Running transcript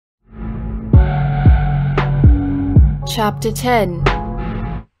Chapter 10.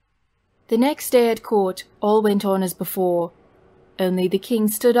 The next day at court, all went on as before. Only the king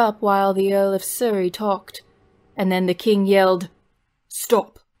stood up while the Earl of Surrey talked, and then the king yelled,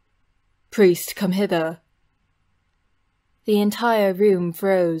 "Stop! Priest, come hither." The entire room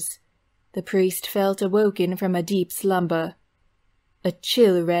froze. The priest felt awoken from a deep slumber. A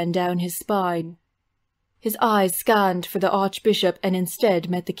chill ran down his spine. His eyes scanned for the archbishop and instead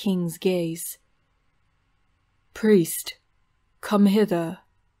met the king's gaze. "Priest, come hither."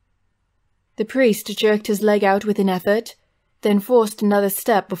 The priest jerked his leg out with an effort, then forced another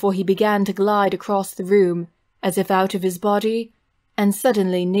step before he began to glide across the room, as if out of his body, and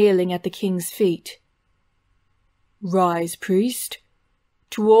suddenly kneeling at the king's feet. "Rise, priest.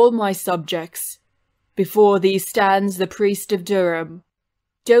 To all my subjects, before thee stands the Priest of Durham.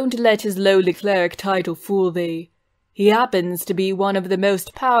 Don't let his lowly cleric title fool thee. He happens to be one of the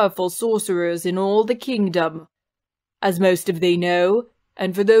most powerful sorcerers in all the kingdom. As most of thee know,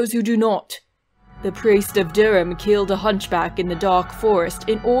 and for those who do not, the Priest of Durham killed a hunchback in the dark forest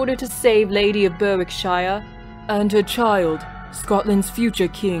in order to save Lady of Berwickshire and her child, Scotland's future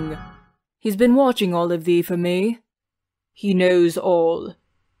king. He's been watching all of thee for me. He knows all.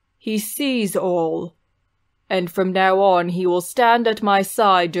 He sees all. And from now on he will stand at my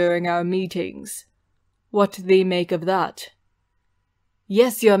side during our meetings. What do thee make of that?"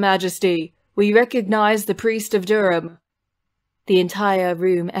 "Yes, your majesty, we recognize the Priest of Durham," the entire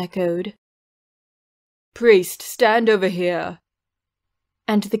room echoed. "Priest, stand over here."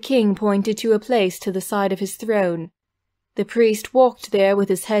 And the king pointed to a place to the side of his throne. The priest walked there with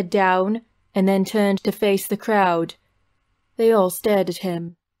his head down, and then turned to face the crowd. They all stared at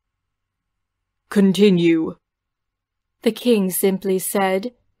him. "Continue," the king simply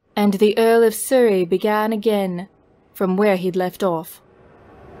said, and the Earl of Surrey began again, from where he'd left off.